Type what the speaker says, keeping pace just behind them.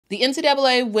The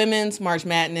NCAA Women's March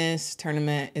Madness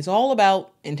Tournament is all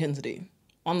about intensity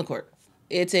on the court.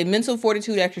 It's a mental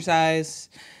fortitude exercise,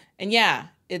 and yeah,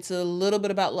 it's a little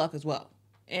bit about luck as well.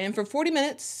 And for 40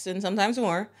 minutes, and sometimes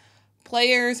more,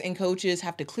 players and coaches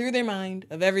have to clear their mind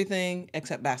of everything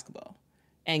except basketball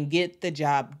and get the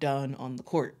job done on the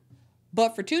court.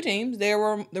 But for two teams, there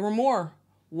were more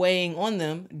weighing on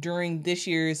them during this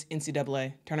year's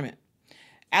NCAA tournament.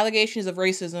 Allegations of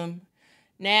racism.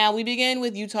 Now, we begin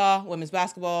with Utah women's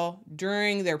basketball.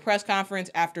 During their press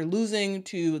conference after losing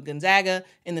to Gonzaga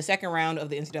in the second round of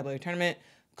the NCAA tournament,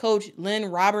 Coach Lynn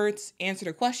Roberts answered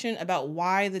a question about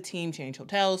why the team changed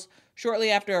hotels shortly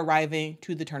after arriving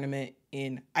to the tournament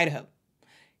in Idaho.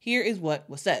 Here is what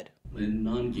was said.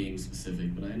 Non-game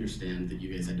specific, but I understand that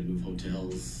you guys had to move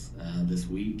hotels this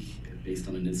week based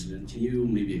on an incident. Can you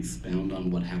maybe expound on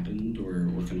what happened or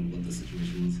kind of what the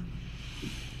situation was?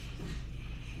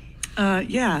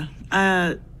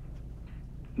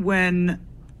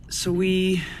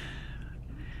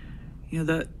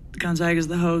 The Gonzaga is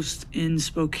the host in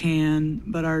Spokane,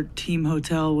 but our team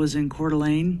hotel was in Coeur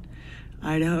d'Alene,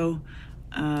 Idaho,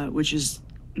 which is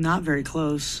not very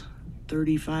close,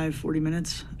 35, 40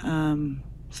 minutes. So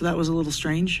that was a little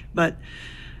strange, but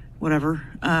whatever.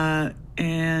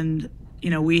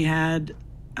 We had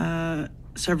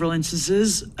several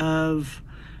instances of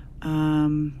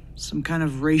some kind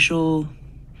of racial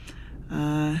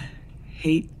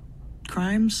hate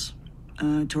crimes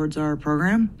towards our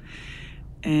program,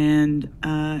 and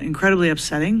incredibly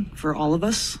upsetting for all of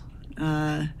us.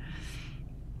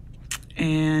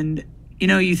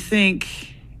 You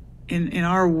think in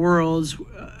our worlds,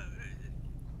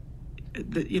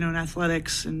 in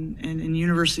athletics and in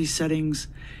university settings,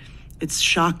 it's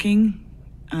shocking,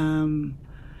 in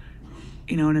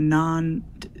a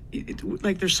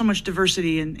there's so much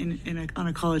diversity on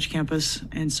a college campus,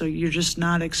 and so you're just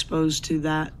not exposed to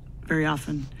that very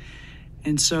often.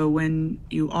 And so when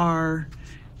you are,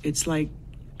 it's like,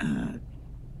 and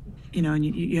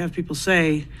you have people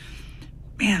say,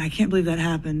 man, I can't believe that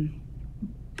happened.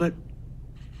 But,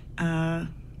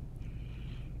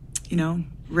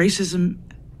 racism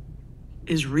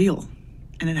is real,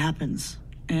 and it happens,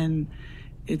 and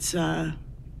it's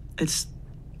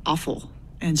awful.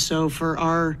 And so for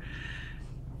our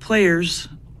players,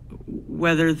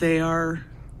 whether they are,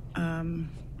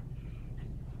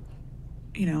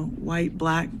 white,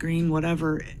 black, green,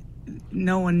 whatever,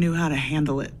 no one knew how to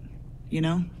handle it,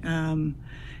 and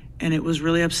it was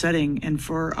really upsetting. And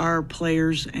for our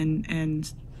players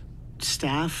and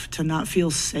staff to not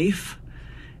feel safe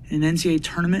in an NCAA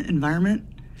tournament environment,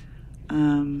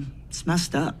 it's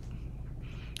messed up.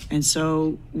 And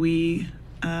so we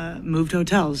moved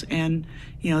hotels, and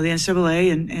the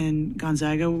NCAA and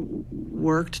Gonzaga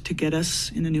worked to get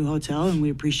us in a new hotel, and we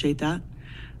appreciate that.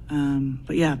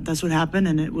 But yeah, that's what happened,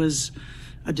 and it was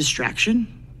a distraction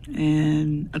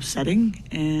and upsetting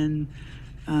and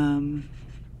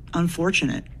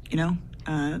unfortunate.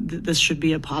 This should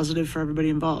be a positive for everybody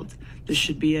involved. This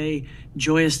should be a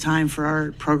joyous time for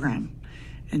our program,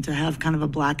 and to have kind of a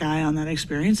black eye on that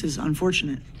experience is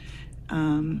unfortunate.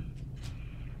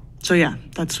 So yeah,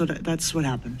 that's what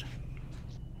happened.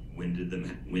 What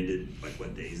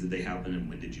days did they happen, and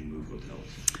when did you move hotels?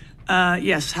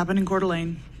 Yes, happened in Coeur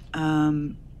d'Alene.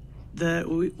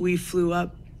 We flew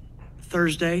up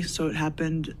Thursday, so it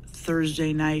happened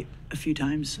Thursday night a few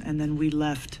times, and then we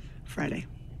left Friday.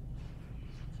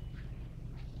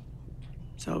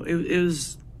 So it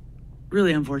was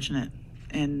really unfortunate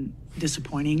and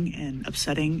disappointing and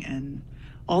upsetting and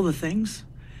all the things,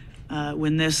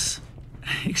 when this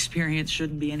experience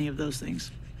shouldn't be any of those things.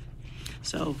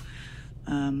 So,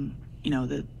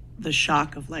 the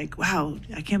shock of wow,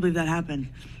 I can't believe that happened.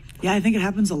 Yeah, I think it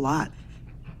happens a lot,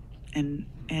 and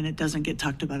it doesn't get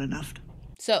talked about enough.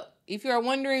 So if you are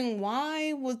wondering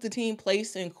why was the team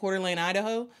placed in Coeur d'Alene,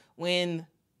 Idaho, when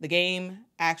the game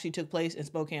actually took place in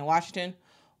Spokane, Washington,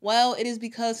 well, it is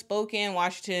because Spokane,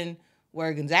 Washington,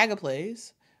 where Gonzaga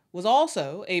plays, was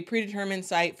also a predetermined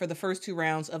site for the first two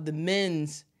rounds of the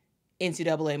men's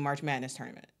NCAA March Madness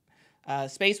tournament.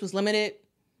 Space was limited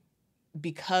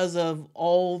because of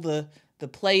all the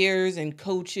players and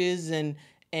coaches and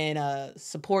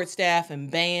support staff and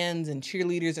bands and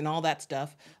cheerleaders and all that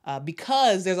stuff,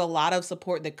 because there's a lot of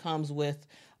support that comes with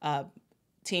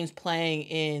teams playing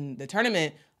in the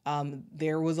tournament.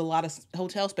 There was a lot of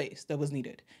hotel space that was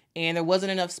needed, and there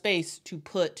wasn't enough space to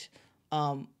put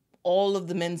all of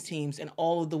the men's teams and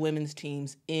all of the women's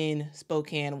teams in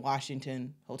Spokane,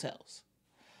 Washington hotels.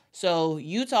 So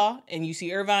Utah and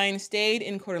UC Irvine stayed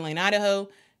in Coeur d'Alene, Idaho,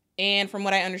 and from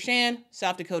what I understand,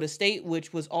 South Dakota State,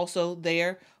 which was also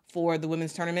there for the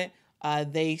women's tournament,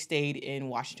 they stayed in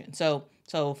Washington. So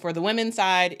for the women's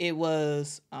side, it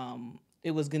was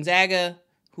Gonzaga,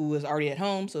 who was already at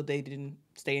home, so they didn't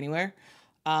stay anywhere.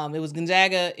 It was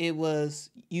Gonzaga, it was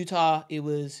Utah, it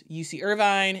was UC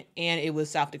Irvine, and it was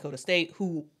South Dakota State,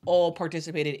 who all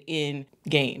participated in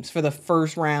games for the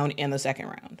first round and the second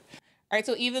round. All right,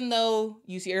 so even though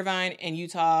UC Irvine and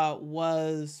Utah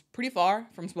was pretty far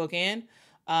from Spokane,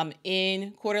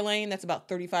 in Coeur d'Alene, that's about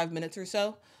 35 minutes or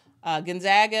so,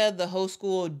 Gonzaga, the host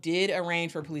school, did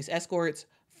arrange for police escorts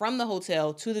from the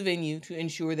hotel to the venue to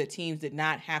ensure that teams did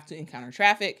not have to encounter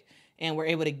traffic and were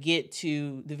able to get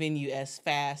to the venue as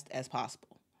fast as possible.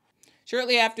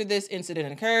 Shortly after this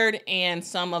incident occurred and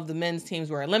some of the men's teams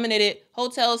were eliminated,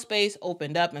 hotel space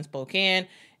opened up in Spokane,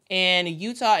 and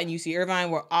Utah and UC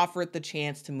Irvine were offered the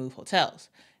chance to move hotels.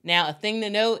 Now, a thing to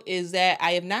note is that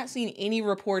I have not seen any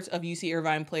reports of UC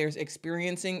Irvine players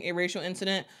experiencing a racial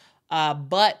incident,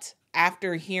 but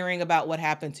after hearing about what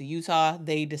happened to Utah,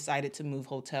 they decided to move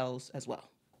hotels as well.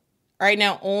 All right,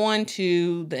 now on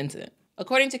to the incident.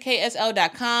 According to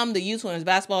KSL.com, the Utes women's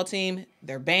basketball team,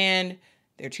 their band,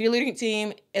 their cheerleading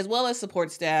team, as well as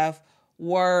support staff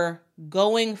were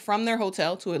going from their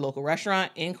hotel to a local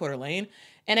restaurant in Coeur d'Alene.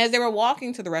 And as they were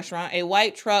walking to the restaurant, a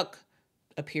white truck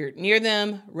appeared near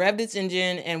them, revved its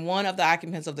engine, and one of the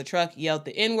occupants of the truck yelled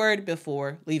the N-word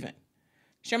before leaving.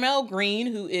 Sharmell Green,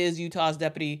 who is Utah's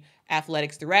deputy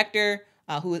athletics director,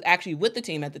 who was actually with the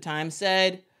team at the time,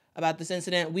 said about this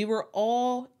incident, "We were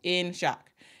all in shock.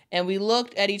 And we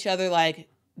looked at each other like,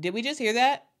 did we just hear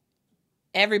that?"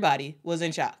 Everybody was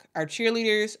in shock. Our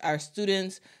cheerleaders, our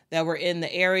students that were in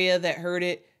the area that heard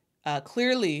it,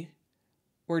 clearly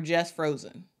were just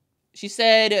frozen. She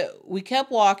said, "We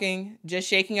kept walking, just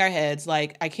shaking our heads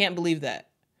like, I can't believe that."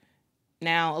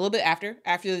 Now, a little bit after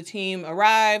the team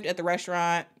arrived at the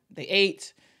restaurant, they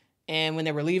ate, and when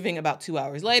they were leaving about 2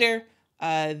 hours later,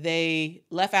 they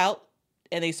left out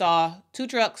and they saw two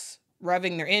trucks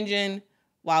revving their engine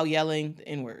while yelling the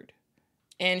N-word.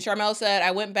 And Sharmell said,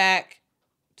 "I went back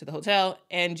to the hotel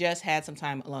and just had some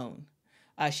time alone."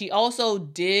 She also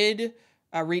did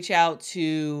reach out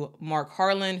to Mark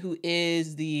Harlan, who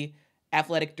is the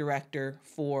athletic director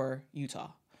for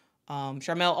Utah.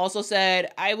 Sharmell also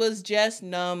said, "I was just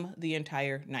numb the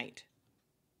entire night."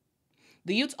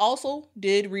 The Utes also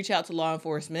did reach out to law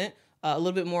enforcement, a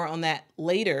little bit more on that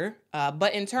later.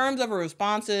 But in terms of her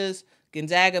responses,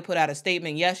 Gonzaga put out a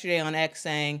statement yesterday on X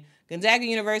saying, "Gonzaga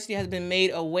University has been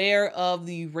made aware of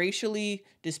the racially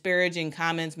disparaging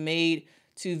comments made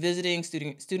to visiting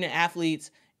student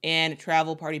athletes and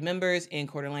travel party members in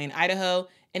Coeur d'Alene, Idaho,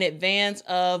 in advance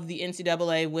of the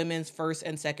NCAA women's first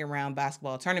and second round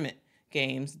basketball tournament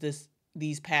games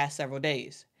these past several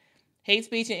days. Hate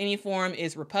speech in any form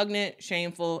is repugnant,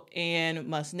 shameful, and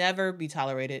must never be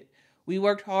tolerated. We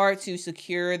worked hard to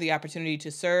secure the opportunity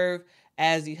to serve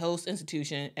as the host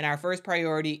institution, and our first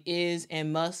priority is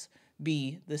and must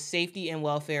be the safety and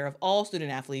welfare of all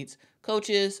student athletes,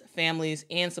 coaches, families,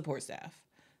 and support staff.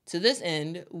 To this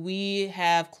end, we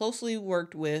have closely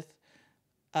worked with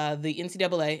the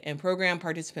NCAA and program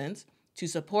participants to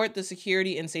support the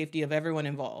security and safety of everyone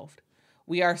involved.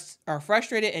 We are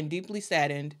frustrated and deeply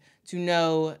saddened to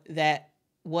know that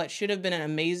what should have been an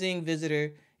amazing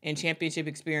visitor and championship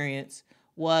experience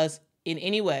was in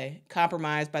any way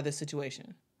compromised by the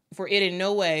situation, for it in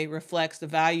no way reflects the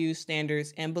values,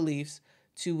 standards, and beliefs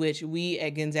to which we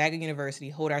at Gonzaga University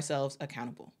hold ourselves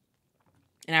accountable."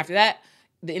 And after that,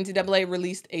 the NCAA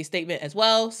released a statement as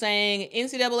well, saying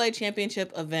NCAA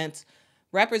championship events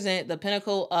represent the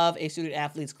pinnacle of a student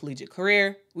athlete's collegiate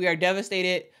career. We are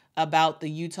devastated about the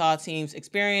Utah team's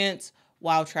experience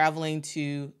while traveling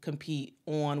to compete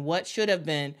on what should have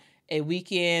been a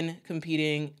weekend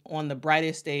competing on the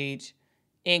brightest stage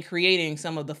and creating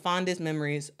some of the fondest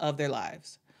memories of their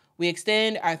lives. We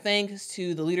extend our thanks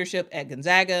to the leadership at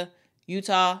Gonzaga,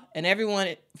 Utah, and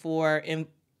everyone for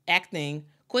acting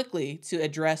quickly to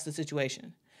address the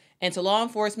situation, and to law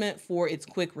enforcement for its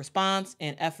quick response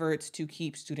and efforts to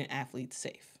keep student athletes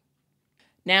safe.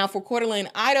 Now, for Coeur d'Alene,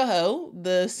 Idaho,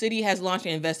 the city has launched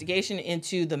an investigation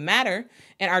into the matter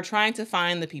and are trying to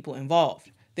find the people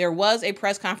involved. There was a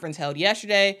press conference held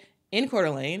yesterday in Coeur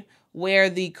d'Alene where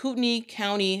the Kootenai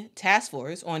County Task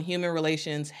Force on Human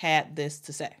Relations had this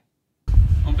to say.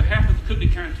 On behalf of the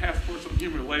Kootenai County Task Force on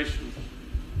Human Relations,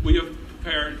 we have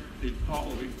prepared the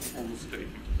following formal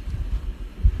statement.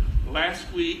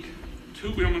 Last week,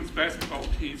 2 women's basketball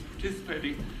teams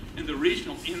participating in the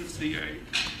regional NCAA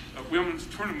women's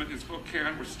tournament in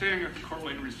Spokane were staying at the Coeur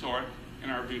d'Alene Resort in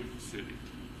our beautiful city.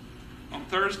 On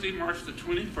Thursday, March the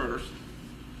 21st,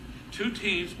 2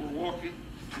 teams were walking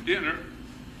to dinner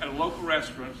at a local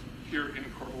restaurant here in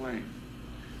Coeur d'Alene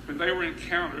when they were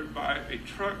encountered by a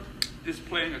truck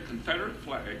displaying a Confederate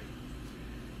flag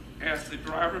as the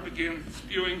driver began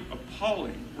spewing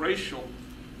appalling racial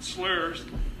slurs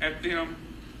at them,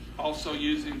 also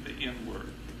using the N-word.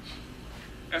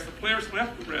 As the players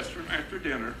left the restaurant after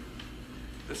dinner,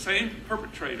 the same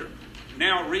perpetrator,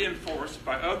 now reinforced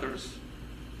by others,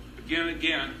 began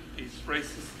again these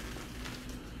racist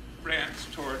rants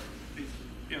toward these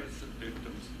innocent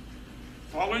victims,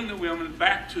 following the women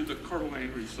back to the Coeur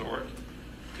d'Alene resort,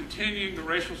 continuing the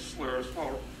racial slurs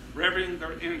while revving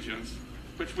their engines,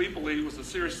 which we believe was a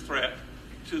serious threat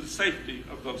to the safety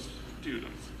of those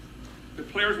students. The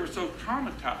players were so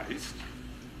traumatized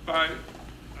by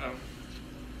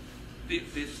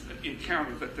this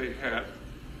encounter that they had,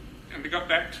 and they got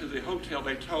back to the hotel,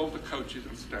 they told the coaches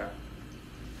and staff.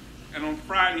 And on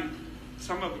Friday,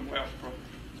 some of them left from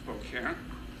Spokane,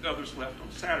 the others left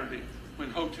on Saturday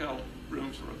when hotel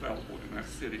rooms were available in that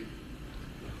city.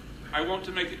 I want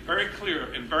to make it very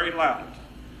clear and very loud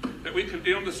that we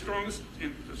condemn in the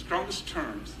strongest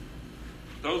terms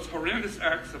those horrendous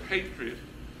acts of hatred,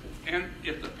 and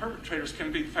if the perpetrators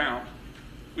can be found,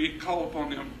 we call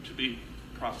upon them to be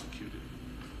prosecuted.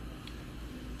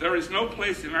 There is no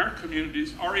place in our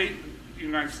communities or in the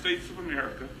United States of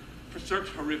America for such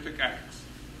horrific acts.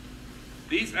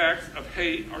 These acts of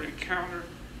hate are counter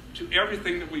to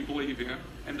everything that we believe in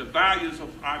and the values of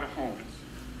Idahoans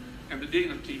and the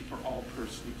dignity for all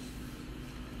persons.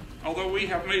 Although we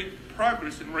have made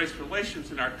progress in race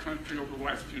relations in our country over the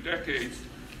last few decades,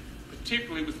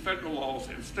 particularly with federal laws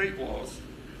and state laws,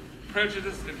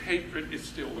 prejudice and hatred is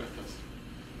still with us.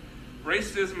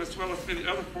 Racism, as well as many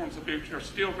other forms of bigotry, are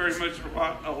still very much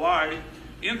alive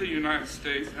in the United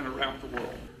States and around the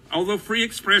world. Although free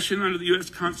expression under the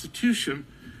U.S. Constitution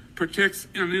protects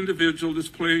an individual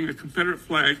displaying a Confederate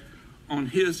flag on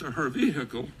his or her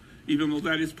vehicle, even though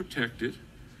that is protected,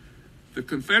 the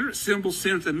Confederate symbol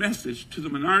sends a message to the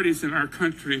minorities in our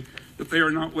country that they are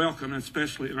not welcome,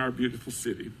 especially in our beautiful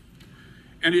city.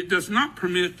 And it does not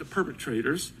permit the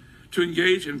perpetrators to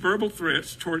engage in verbal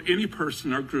threats toward any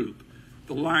person or group.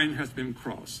 The line has been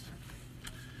crossed.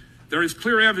 There is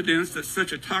clear evidence that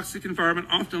such a toxic environment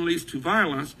often leads to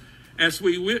violence, as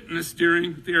we witnessed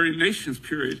during the Aryan Nations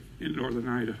period in northern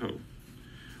Idaho.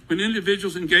 When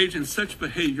individuals engage in such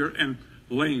behavior and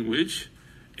language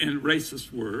and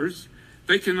racist words,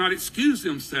 they cannot excuse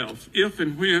themselves if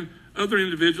and when other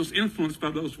individuals influenced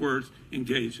by those words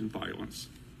engage in violence.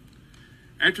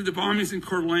 After the bombings in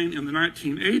Coeur d'Alene in the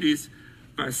 1980s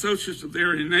by associates of the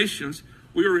Aryan Nations,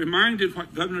 we were reminded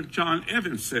what Governor John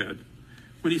Evans said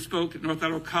when he spoke at North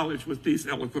Idaho College with these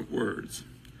eloquent words: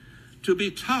 "To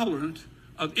be tolerant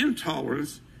of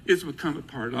intolerance is to become a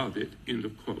part of it," end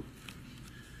of quote.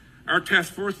 Our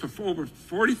task force for over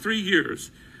 43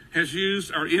 years has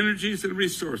used our energies and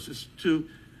resources to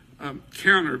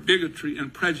counter bigotry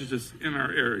and prejudice in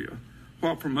our area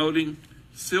while promoting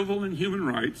civil and human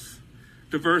rights,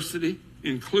 diversity,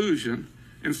 inclusion,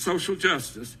 and social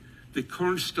justice, the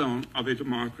cornerstone of a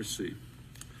democracy.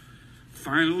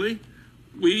 Finally,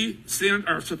 we send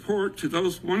our support to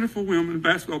those wonderful women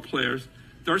basketball players,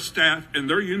 their staff, and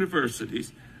their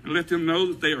universities, and let them know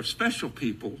that they are special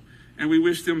people, and we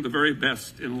wish them the very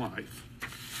best in life.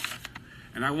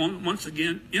 And I want to once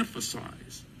again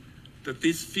emphasize that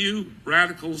these few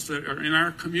radicals that are in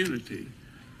our community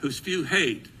who spew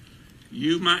hate,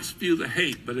 you might spew the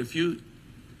hate, but if you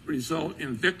result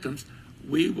in victims,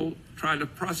 we will try to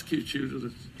prosecute you to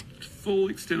the full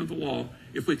extent of the law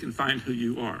if we can find who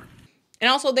you are. And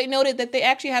also, they noted that they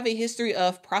actually have a history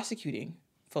of prosecuting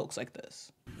folks like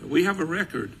this. We have a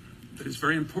record that is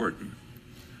very important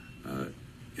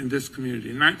in this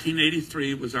community. In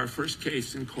 1983 was our first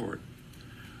case in court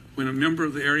when a member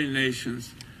of the Aryan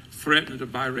Nations threatened a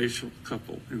biracial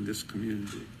couple in this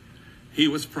community. He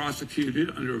was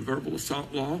prosecuted under a verbal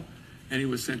assault law, and he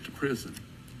was sent to prison.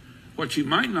 What you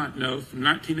might not know, from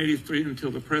 1983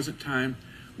 until the present time,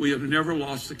 we have never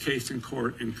lost a case in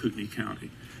court in Kootenai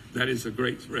County. That is a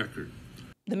great record.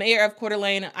 The mayor of Coeur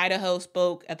d'Alene, Idaho,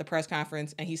 spoke at the press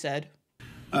conference, and he said,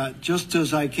 just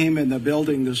as I came in the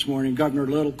building this morning, Governor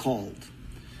Little called,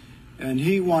 and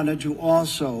he wanted to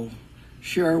also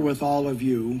share with all of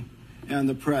you and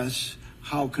the press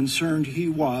how concerned he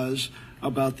was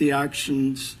about the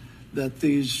actions that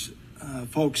these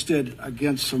folks did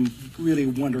against some really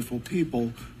wonderful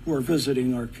people who are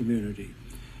visiting our community.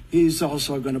 He's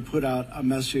also going to put out a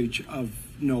message of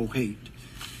no hate.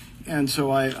 And so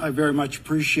I very much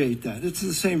appreciate that. It's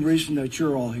the same reason that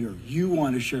you're all here. You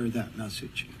want to share that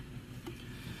message.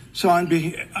 So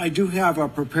I do have a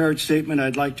prepared statement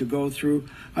I'd like to go through.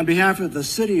 On behalf of the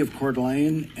city of Coeur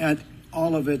d'Alene and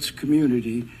all of its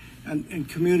community, and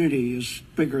community is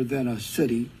bigger than a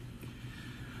city,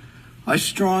 I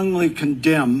strongly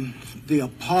condemn the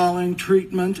appalling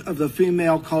treatment of the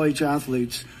female college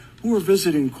athletes who were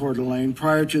visiting Coeur d'Alene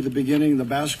prior to the beginning of the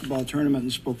basketball tournament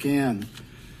in Spokane.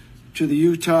 To the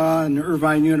Utah and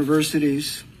Irvine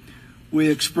universities, we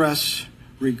express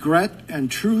regret and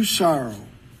true sorrow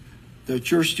that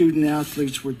your student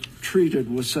athletes were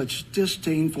treated with such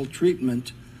disdainful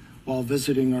treatment while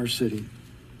visiting our city.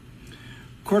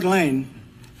 Coeur d'Alene,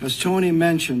 as Tony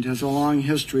mentioned, has a long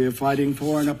history of fighting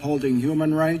for and upholding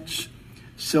human rights,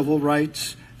 civil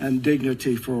rights, and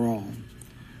dignity for all.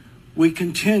 We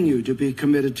continue to be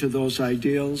committed to those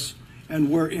ideals, and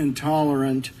we're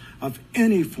intolerant of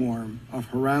any form of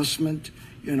harassment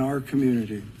in our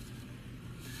community.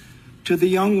 To the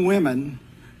young women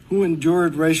who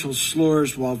endured racial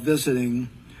slurs while visiting,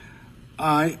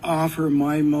 I offer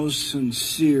my most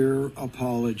sincere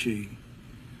apology.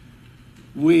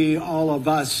 We, all of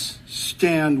us,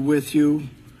 stand with you.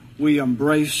 We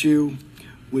embrace you.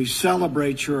 We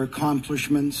celebrate your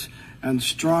accomplishments and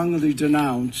strongly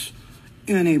denounce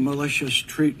any malicious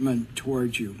treatment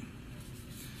towards you.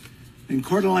 In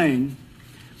Coeur d'Alene,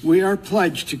 we are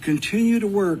pledged to continue to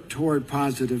work toward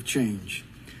positive change.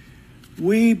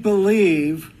 We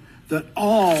believe that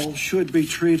all should be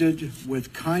treated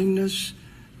with kindness,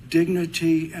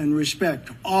 dignity, and respect.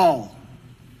 All.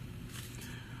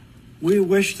 We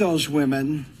wish those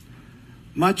women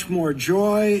much more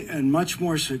joy and much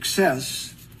more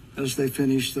success as they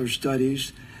finish their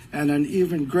studies, and an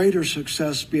even greater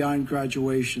success beyond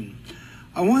graduation.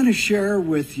 I want to share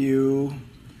with you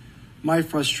my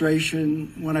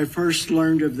frustration when I first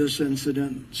learned of this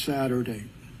incident Saturday.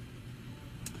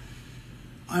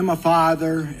 I'm a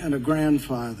father and a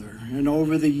grandfather, and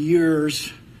over the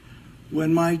years,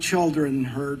 when my children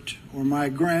hurt or my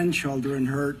grandchildren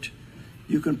hurt,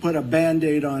 you can put a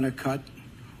Band-Aid on a cut,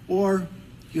 or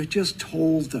you just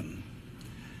told them.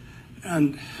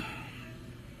 And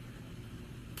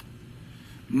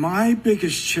my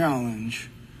biggest challenge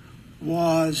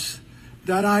was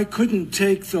that I couldn't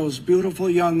take those beautiful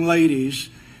young ladies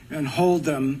and hold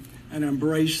them and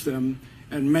embrace them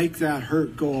and make that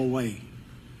hurt go away.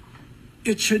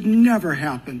 It should never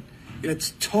happen.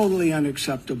 It's totally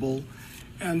unacceptable.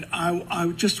 And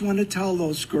I just want to tell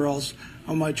those girls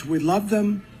how much we love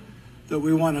them, that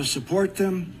we want to support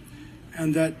them,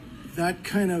 and that that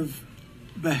kind of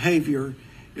behavior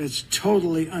is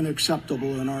totally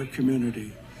unacceptable in our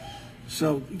community.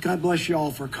 So God bless you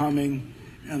all for coming,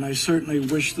 and I certainly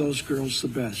wish those girls the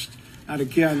best. And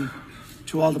again,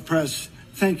 to all the press,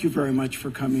 thank you very much for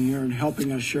coming here and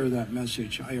helping us share that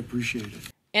message. I appreciate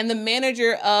it. And the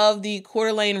manager of the Coeur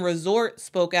d'Alene Resort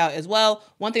spoke out as well.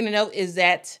 One thing to note is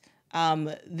that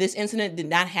this incident did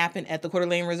not happen at the Coeur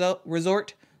d'Alene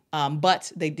Resort,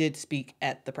 but they did speak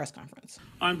at the press conference.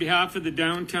 On behalf of the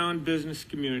downtown business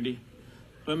community,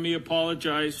 let me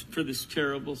apologize for this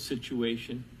terrible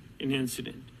situation and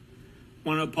incident. I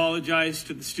want to apologize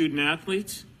to the student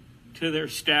athletes, to their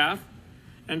staff,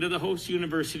 and to the host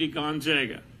university,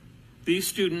 Gonzaga. These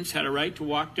students had a right to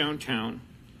walk downtown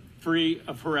free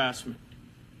of harassment.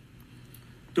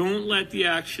 Don't let the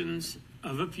actions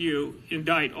of a few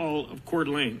indict all of Coeur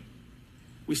d'Alene.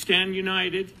 We stand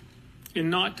united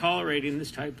in not tolerating this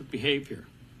type of behavior.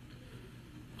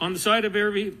 On the side of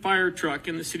every fire truck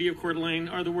in the city of Coeur d'Alene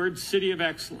are the words City of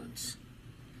Excellence.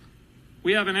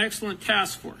 We have an excellent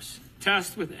task force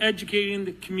tasked with educating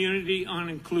the community on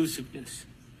inclusiveness.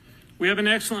 We have an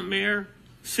excellent mayor,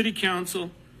 city council,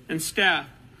 and staff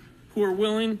who are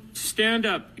willing to stand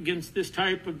up against this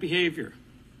type of behavior.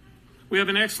 We have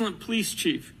an excellent police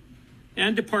chief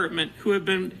and department who have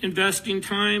been investing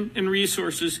time and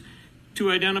resources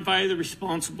to identify the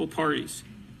responsible parties.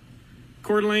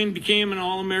 Coeur d'Alene became an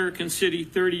all-American city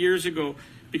 30 years ago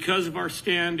because of our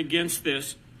stand against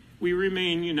this. We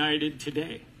remain united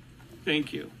today.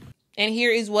 Thank you. And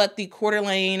here is what the Coeur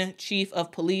d'Alene Chief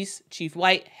of Police, Chief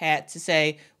White, had to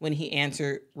say when he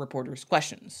answered reporters'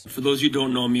 questions. For those of you who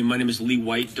don't know me, my name is Lee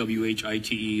White,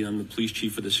 W-H-I-T-E. I'm the police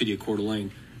chief for the city of Coeur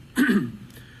d'Alene.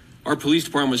 Our police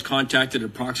department was contacted at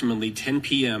approximately 10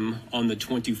 p.m. on the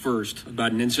 21st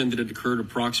about an incident that had occurred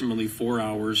approximately 4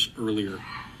 hours earlier.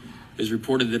 It is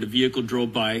reported that a vehicle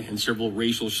drove by and several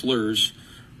racial slurs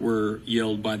were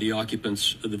yelled by the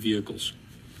occupants of the vehicles.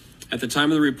 At the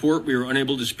time of the report, we were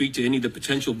unable to speak to any of the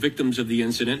potential victims of the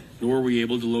incident, nor were we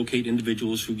able to locate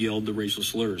individuals who yelled the racial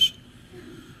slurs.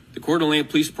 The Coeur d'Alene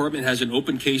Police Department has an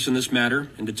open case in this matter,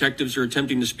 and detectives are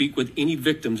attempting to speak with any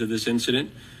victims of this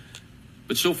incident,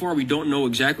 But so far, we don't know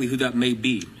exactly who that may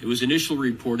be. It was initially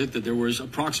reported that there was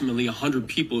approximately 100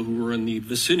 people who were in the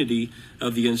vicinity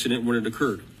of the incident when it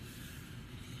occurred.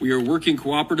 We are working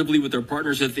cooperatively with our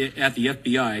partners at the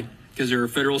FBI because there are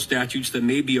federal statutes that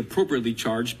may be appropriately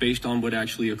charged based on what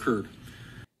actually occurred.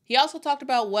 He also talked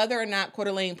about whether or not Coeur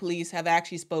d'Alene police have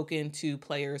actually spoken to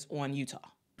players on Utah.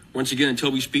 Once again,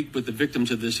 until we speak with the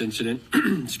victims of this incident,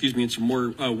 excuse me, and some more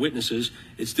witnesses,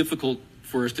 it's difficult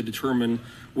for us to determine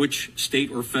which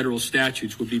state or federal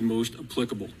statutes would be most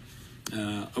applicable.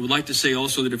 I would like to say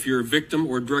also that if you're a victim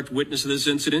or a direct witness of this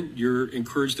incident, you're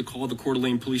encouraged to call the Coeur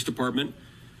d'Alene Police Department.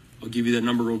 I'll give you that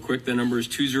number real quick. That number is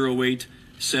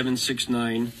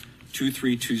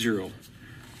 208-769-2320.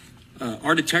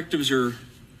 Our detectives are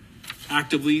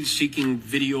actively seeking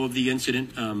video of the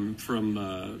incident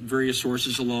from various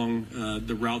sources along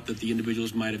the route that the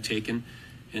individuals might have taken.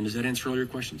 And does that answer all your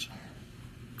questions?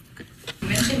 Okay. You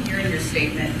mentioned here in your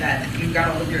statement that you got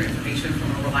all of your information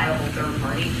from a reliable third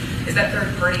party. Is that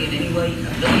third party in any way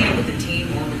affiliated with the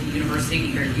team or with the university,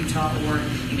 either Utah or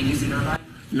even UC Irvine?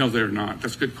 No, they're not.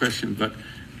 That's a good question, but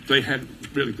they had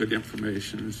really good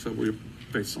information, so we're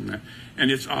based on that. And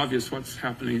it's obvious what's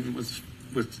happening with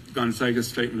Gonzaga's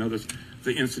statement. Others,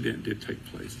 the incident did take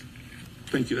place.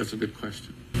 Thank you. That's a good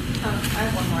question. I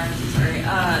have one more. I'm so sorry.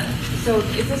 So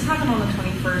if this happened on the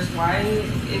 21st, why did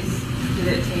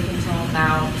it take until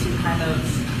now to kind of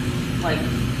like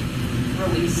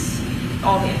release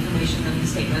all the information and the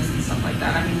statements and stuff like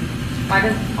that? I mean, why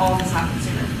didn't all this happen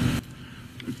sooner?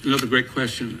 Another great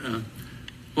question.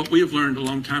 What we have learned a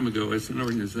long time ago as an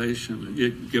organization, you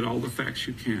get all the facts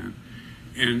you can.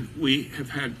 And we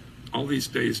have had all these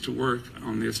days to work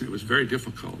on this, and it was very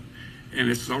difficult. And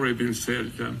it's already been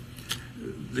said,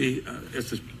 as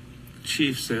the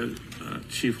chief said,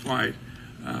 Chief White,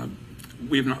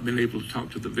 we have not been able to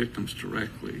talk to the victims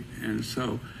directly. And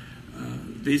so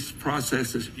these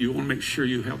processes, you want to make sure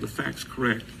you have the facts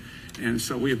correct. And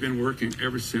so we have been working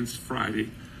ever since Friday,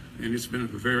 and it's been a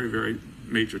very, very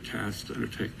major task to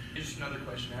undertake. Just another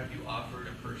question. Have you offered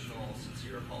a personal,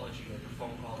 sincere apology, like a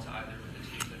phone call to either of the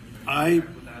teams?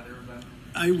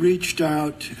 I reached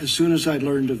out, as soon as I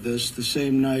learned of this, the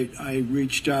same night, I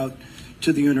reached out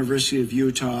to the University of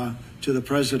Utah, to the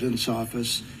president's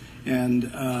office, and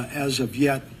as of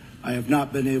yet, I have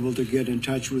not been able to get in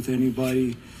touch with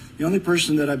anybody. The only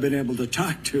person that I've been able to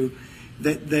talk to,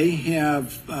 that they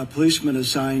have policemen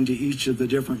assigned to each of the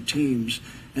different teams,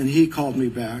 and he called me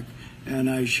back, and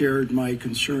I shared my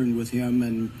concern with him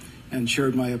and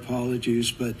shared my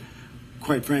apologies, but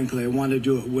quite frankly, I want to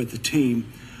do it with the team.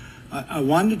 I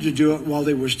wanted to do it while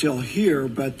they were still here,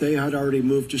 but they had already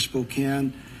moved to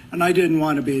Spokane, and I didn't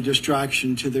want to be a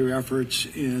distraction to their efforts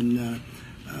in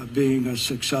being a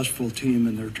successful team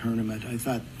in their tournament. I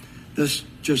thought this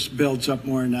just builds up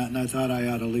more than that, and I thought I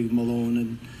ought to leave them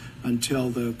alone until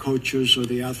the coaches or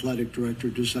the athletic director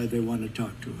decide they want to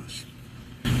talk to us.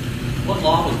 What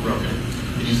law was broken?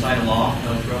 Did you cite a law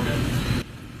that was broken?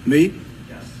 Me?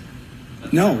 Yes.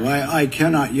 No, I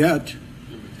cannot yet.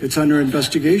 It's under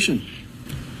investigation.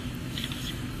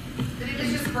 But it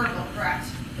was just verbal, correct?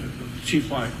 Chief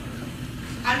White.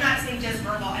 I'm not saying just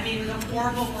verbal. I mean, it was a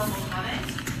horrible verbal comment.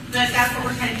 But that's what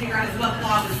we're trying to figure out is what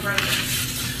law was broken.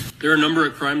 There are a number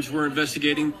of crimes we're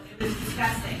investigating. It was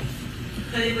disgusting.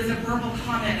 But it was a verbal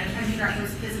comment. I'm trying to figure out if there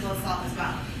was physical assault as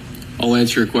well. I'll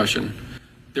answer your question.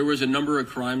 There was a number of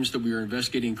crimes that we are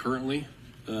investigating currently.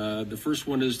 The first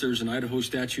one is there's an Idaho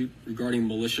statute regarding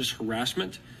malicious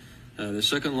harassment. The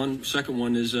second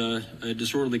one is a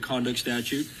disorderly conduct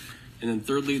statute. And then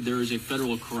thirdly, there is a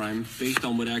federal crime based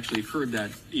on what actually occurred that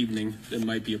evening that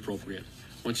might be appropriate.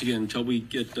 Once again, until we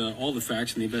get all the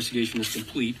facts and the investigation is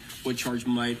complete, what charge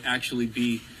might actually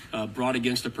be brought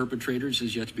against the perpetrators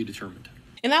is yet to be determined.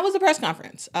 And that was the press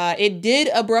conference. It did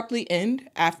abruptly end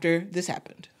after this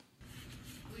happened.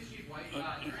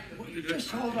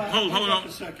 Just hold on. Hold on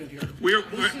a second here. We're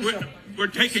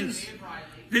taking.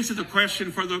 This is a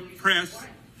question for the press.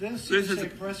 This is a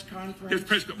press conference. It's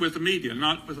press with the media,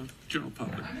 not with the general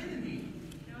public.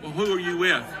 Well, who are you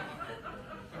with?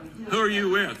 Who are you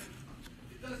with?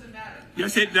 It doesn't matter.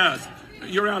 Yes, it does.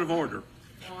 You're out of order.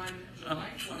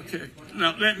 Okay.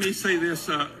 Now, let me say this.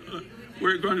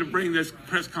 We're going to bring this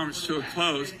press conference to a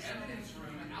close.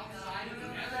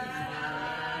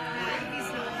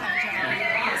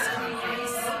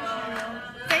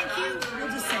 Thank you. We'll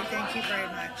just say thank you very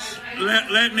much.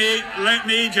 Let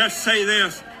me just say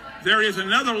this. There is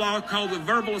another law called the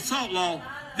verbal assault law.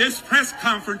 This press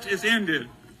conference is ended.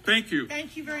 Thank you.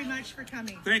 Thank you very much for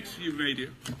coming. Thanks, you media.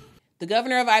 The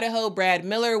governor of Idaho, Brad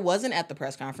Miller, wasn't at the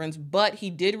press conference, but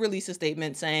he did release a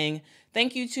statement saying,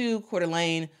 thank you to Coeur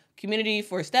d'Alene, community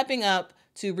for stepping up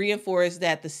to reinforce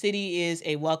that the city is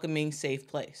a welcoming, safe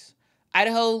place.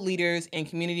 Idaho leaders and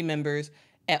community members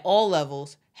at all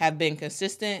levels have been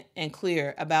consistent and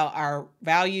clear about our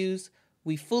values.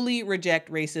 We fully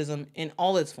reject racism in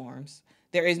all its forms.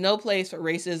 There is no place for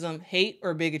racism, hate,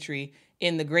 or bigotry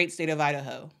in the great state of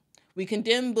Idaho. We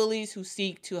condemn bullies who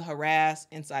seek to harass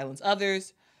and silence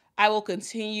others. I will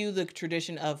continue the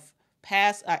tradition of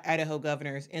past Idaho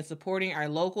governors in supporting our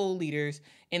local leaders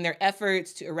in their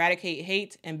efforts to eradicate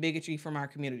hate and bigotry from our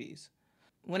communities.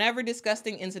 Whenever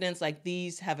disgusting incidents like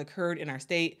these have occurred in our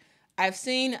state, I've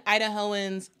seen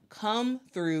Idahoans come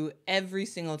through every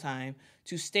single time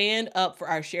to stand up for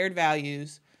our shared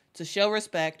values, to show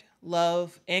respect,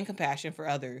 love, and compassion for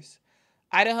others.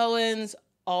 Idahoans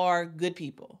are good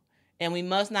people, and we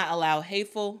must not allow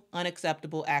hateful,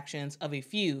 unacceptable actions of a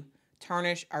few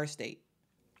tarnish our state.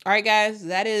 All right, guys,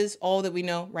 that is all that we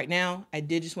know right now. I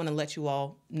did just want to let you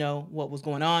all know what was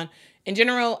going on. In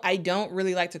general, I don't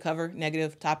really like to cover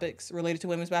negative topics related to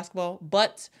women's basketball,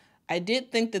 but I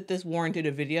did think that this warranted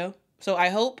a video. So I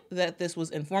hope that this was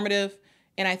informative,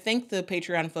 and I thank the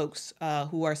Patreon folks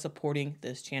who are supporting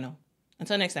this channel.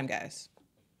 Until next time, guys.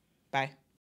 Bye.